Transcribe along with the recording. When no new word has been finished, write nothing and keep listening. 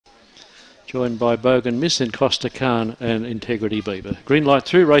joined by Bogan Miss and Costa Khan and Integrity Beaver. Green light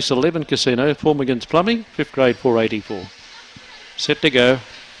through, race 11, Casino, Formigans Plumbing, 5th grade, 484. Set to go.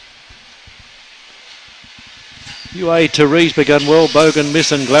 UA Therese begun well. Bogan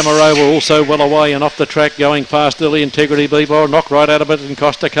Miss and Glamoureau were also well away and off the track, going fast early. Integrity Beaver knocked right out of it, and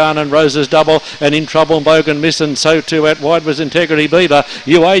Costa Khan and Rose's Double, and in trouble Bogan Miss, and so too out wide was Integrity Beaver.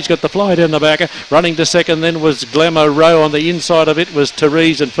 UA's got the fly down the back, running to second then was Glamoureau. On the inside of it was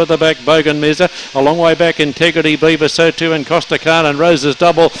Therese, and further back Bogan Miss. A long way back Integrity Beaver, so too, and Costa Khan and Rose's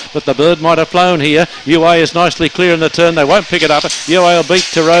Double, but the bird might have flown here. UA is nicely clear in the turn, they won't pick it up. UA will beat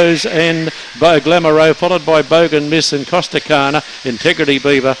Therese and Glamoureau, followed by Bogan Miss and Costa Khan, Integrity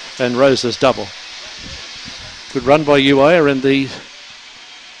Beaver and Rose's Double. Good run by UA in the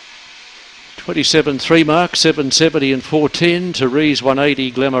 27.3 mark, 770 and 410. Therese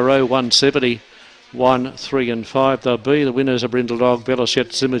 180, Glamoureau 170, 1, 3 and 5 they'll be. The winners are Brindle Dog, Bellachet,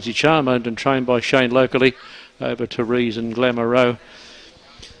 Simmersy Charm, owned and trained by Shane locally, over Therese and Glamoureau.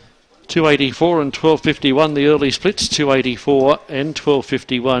 284 and 1251 the early splits, 284 and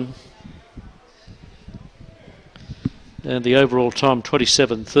 1251. And the overall time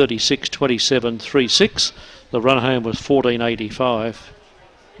 27.36, 27.36. The run home was 14.85.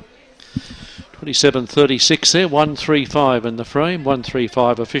 27.36 there, 135 in the frame.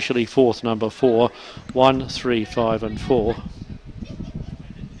 135 officially fourth, number 4. 135 and 4.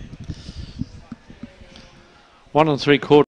 1 3/4.